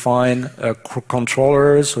can define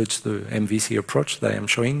controllers, so it's the MVC approach that I'm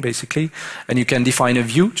showing, basically. And you can define a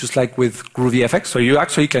view, just like with Groovy FX. So you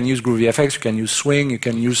actually can use Groovy FX, you can use Swing, you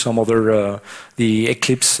can use some other, the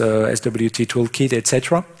Eclipse SWT toolkit,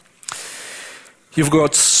 etc. You've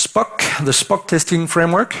got Spock, the Spock testing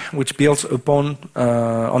framework, which builds upon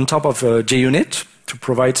on top of JUnit to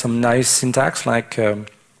provide some nice syntax, like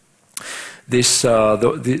this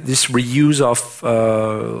reuse of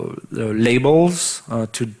labels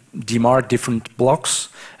to demark different blocks,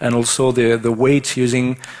 and also the way it's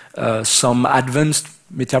using some advanced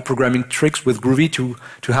metaprogramming tricks with Groovy to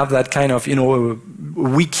have that kind of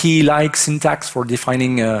wiki-like syntax for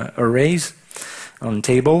defining arrays. on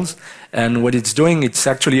tables. And what it's doing, it's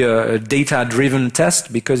actually a data-driven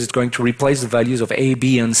test because it's going to replace the values of A,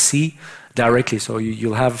 B, and C directly. So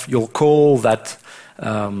you'll call that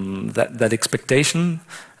that expectation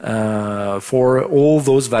for all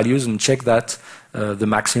those values and check that the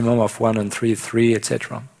maximum of 1 and 3, 3,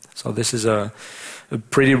 etc. So this is a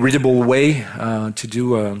pretty readable way to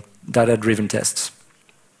do data-driven tests.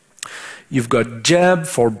 You've got Jeb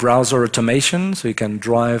for browser automation, so you can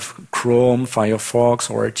drive Chrome, Firefox,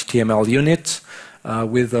 or HTML unit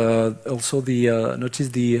with also the notice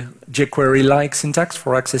the jQuery-like syntax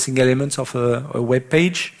for accessing elements of a web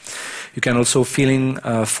page. You can also fill in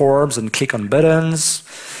forms and click on buttons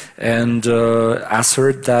and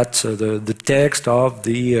assert that the text of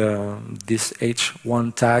this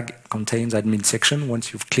H1 tag contains admin section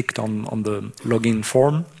once you've clicked on the login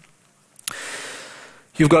form.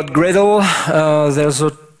 You've got Gradle. There's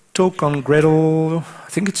a talk on Gradle, I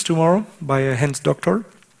think it's tomorrow, by Hans Doctor,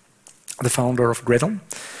 the founder of Gradle.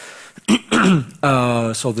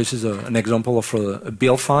 So this is an example of a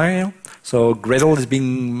build file. So Gradle is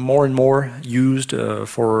being more and more used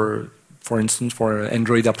for instance, for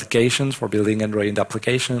Android applications, for building Android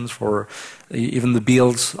applications, for even the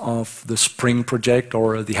builds of the Spring project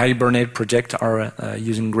or the Hibernate project are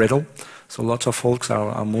using Gradle. So lots of folks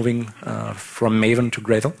are moving from Maven to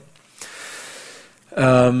Gradle.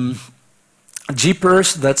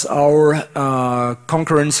 Jeepers, that's our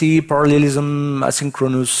concurrency, parallelism,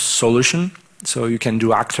 asynchronous solution. So you can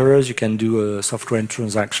do actors, you can do software and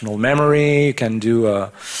transactional memory, you can do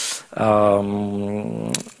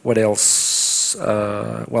what else?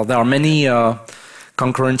 Well, there are many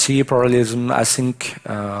concurrency, parallelism, async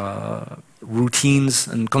routines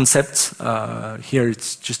and concepts. Here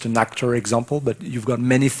it's just an actor example, but you've got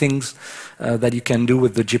many things that you can do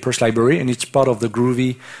with the Jeepers library, and it's part of the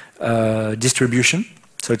Groovy distribution.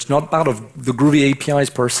 So it's not part of the Groovy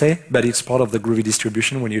APIs per se, but it's part of the Groovy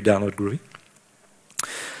distribution when you download Groovy.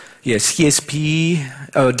 Yes,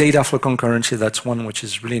 CSP, data flow concurrency, that's one which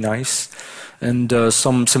is really nice. And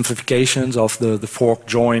some simplifications of the fork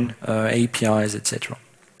join APIs, etc.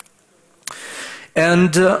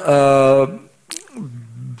 And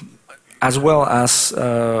as well as,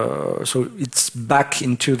 so it's back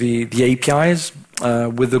into the APIs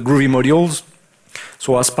with the Groovy modules.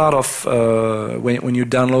 So as part of when you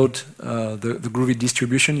download the Groovy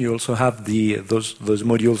distribution, you also have those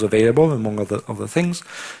modules available, among other things.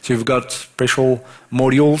 So you've got special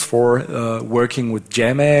modules for working with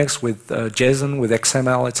JMX, with JSON, with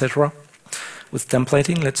XML, etc. With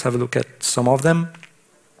templating, let's have a look at some of them.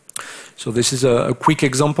 So this is a quick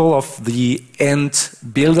example of the ent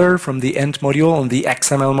builder from the ent module on the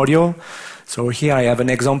XML module. So here I have an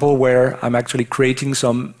example where I'm actually creating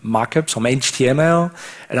some markup, some HTML,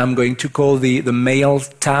 and I'm going to call the mail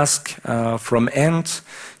task from ent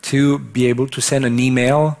to be able to send an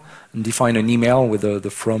email and define an email with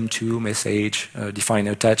the from to message, define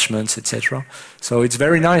attachments, etc. So it's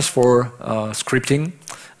very nice for scripting,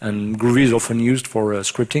 and Groovy is often used for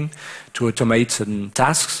scripting to automate certain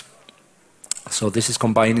tasks. So this is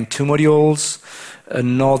combining two modules.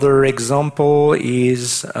 Another example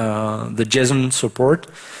is the JSON support.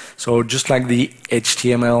 So just like the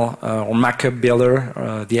HTML or markup builder,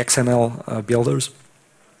 the XML builders,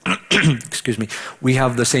 excuse me, we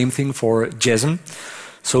have the same thing for JSON.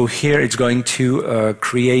 So here it's going to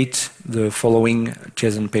create the following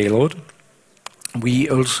JSON payload. We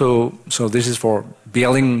also, so this is for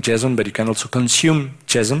building JSON, but you can also consume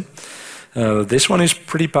JSON. This one is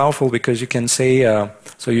pretty powerful because you can say,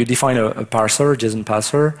 so you define a parser, JSON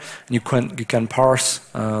parser, and you can parse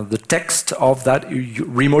the text of that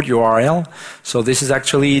remote URL. So this is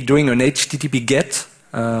actually doing an HTTP GET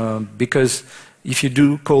because if you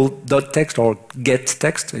do call .text or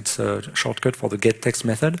getText, it's a shortcut for the getText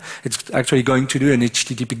method. It's actually going to do an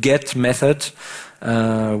HTTP GET method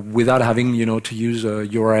without having to use a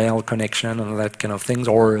URL connection and that kind of things,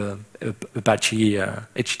 or Apache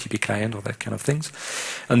HTTP client or that kind of things.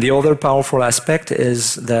 And the other powerful aspect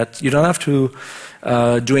is that you don't have to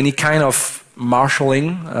do any kind of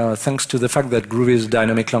marshalling thanks to the fact that Groovy is a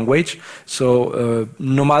dynamic language. So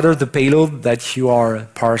no matter the payload that you are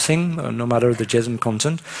parsing, no matter the JSON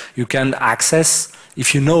content, you can access,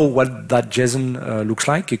 if you know what that JSON looks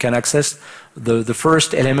like, you can access the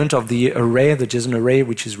first element of the array, the JSON array,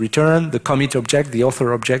 which is returned, the commit object, the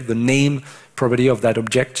author object, the name property of that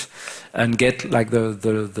object, and get like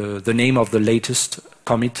the name of the latest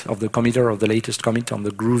commit, of the committer of the latest commit on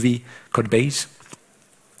the Groovy code base.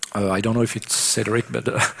 I don't know if it's Cedric, but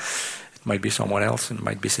it might be someone else, and it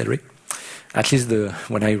might be Cedric. At least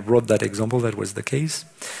when I wrote that example, that was the case.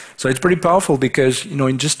 So it's pretty powerful because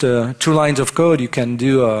in just 2 lines of code, you can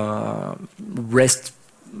do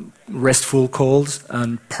RESTful calls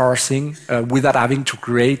and parsing without having to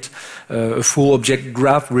create a full object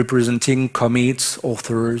graph representing commits,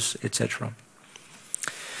 authors, etc.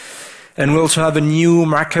 And we also have a new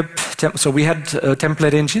markup. So we had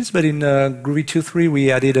template engines, but in Groovy 2.3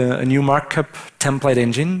 we added a new markup template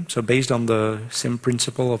engine. So based on the same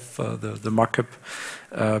principle of the markup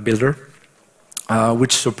builder,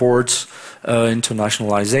 which supports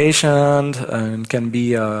internationalization and can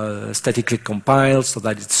be statically compiled so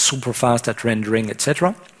that it's super fast at rendering,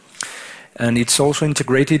 etc. And it's also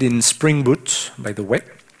integrated in Spring Boot, by the way.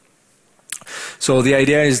 So the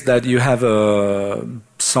idea is that you have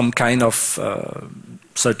some kind of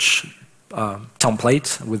such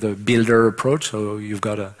template with a builder approach. So you've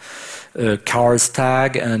got a cars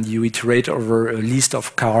tag, and you iterate over a list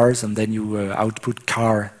of cars, and then you output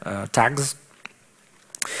car tags.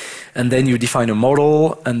 And then you define a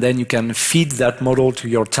model, and then you can feed that model to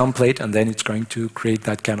your template, and then it's going to create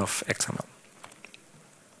that kind of XML.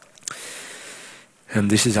 And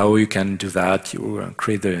this is how you can do that. You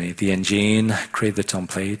create the engine, create the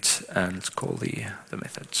template, and call the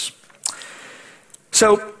methods.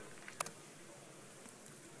 So,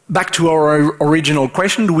 back to our original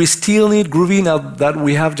question, do we still need Groovy now that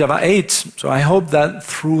we have Java 8? So I hope that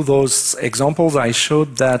through those examples I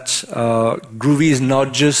showed that Groovy is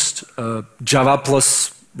not just Java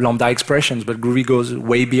plus lambda expressions, but Groovy goes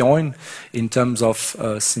way beyond in terms of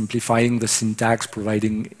simplifying the syntax,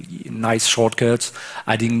 providing nice shortcuts,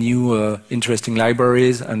 adding new interesting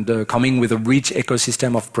libraries, and coming with a rich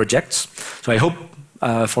ecosystem of projects. So I hope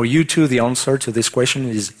for you too, the answer to this question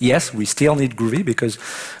is yes, we still need Groovy because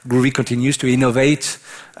Groovy continues to innovate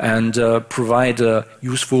and provide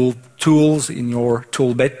useful tools in your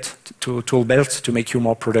tool belt to make you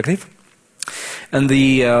more productive. And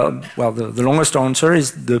the longest answer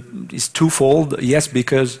is twofold. Yes,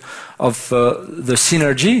 because of the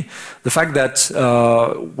synergy, the fact that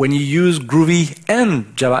when you use Groovy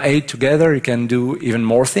and Java 8 together, you can do even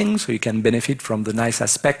more things. So you can benefit from the nice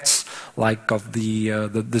aspects like of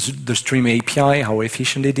the Stream API, how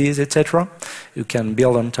efficient it is, etc. You can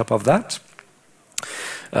build on top of that.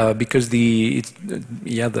 Because it's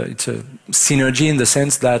a synergy in the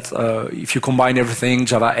sense that if you combine everything,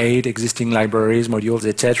 Java 8, existing libraries, modules,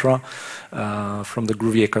 etc., from the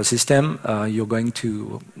Groovy ecosystem, you're going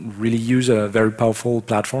to really use a very powerful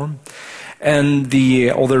platform. And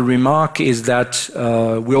the other remark is that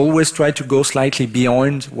we always try to go slightly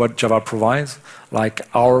beyond what Java provides, like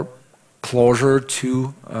our closure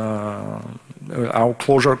to our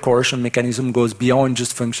closure coercion mechanism goes beyond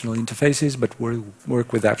just functional interfaces, but we'll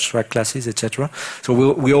work with abstract classes, etc. So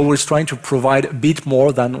we're always trying to provide a bit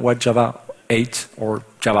more than what Java 8 or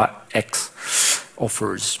Java X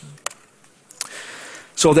offers.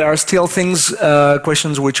 So there are still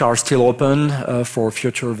questions which are still open for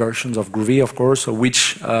future versions of Groovy, of course. So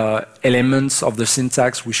which elements of the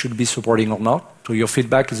syntax we should be supporting or not. So your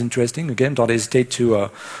feedback is interesting. Again, don't hesitate to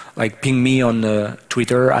ping me on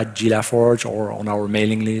Twitter at Guillaume Laforge or on our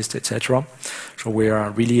mailing list, etc. So we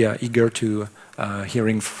are really eager to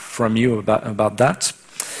hearing from you about that.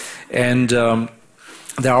 And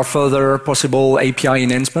there are further possible API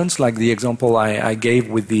enhancements, like the example I gave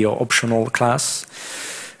with the optional class,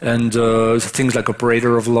 and things like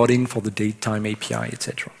operator overloading for the datetime API,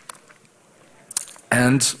 etc.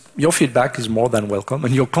 And your feedback is more than welcome,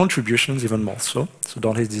 and your contributions even more so. So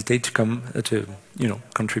don't hesitate to come to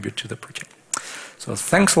contribute to the project. So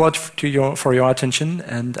thanks a lot for your attention,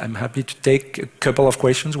 and I'm happy to take a couple of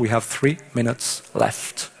questions. We have 3 minutes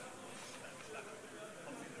left.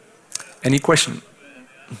 Any question?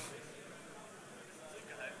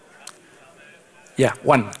 Yeah,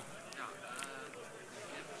 one.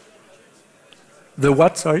 The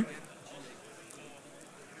what, sorry?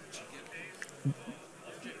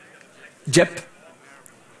 Jeb.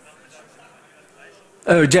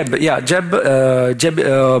 Jeb, yeah, Jeb,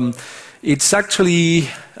 it's actually,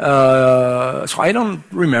 so I don't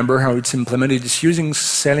remember how it's implemented. It's using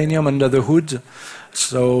Selenium under the hood.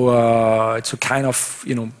 So it's a kind of,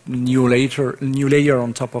 new layer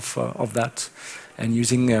on top of that. And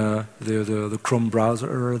using the Chrome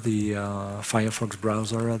browser, the Firefox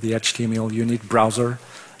browser, the HTML unit browser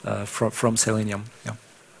from Selenium. Yeah.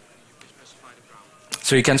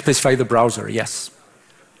 So you can specify the browser, yes.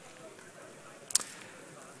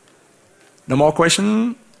 No more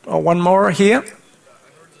question? Or one more here?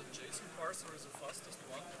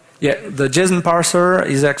 Yeah, the JSON parser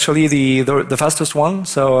is actually the fastest one.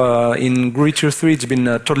 So in Groovy 2.3, it's been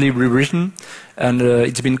totally rewritten, and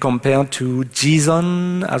it's been compared to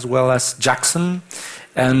JSON as well as Jackson.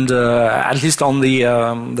 And at least on the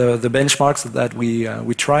benchmarks that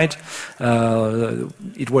we tried,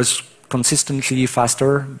 it was consistently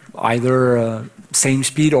faster, either same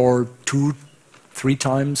speed or 2-3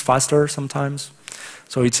 times faster sometimes.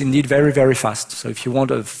 So it's indeed very, very fast. So if you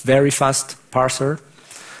want a very fast parser,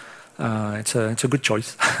 it's a good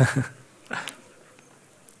choice.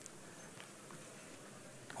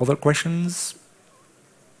 Other questions?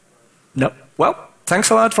 No. Well, thanks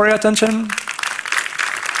a lot for your attention.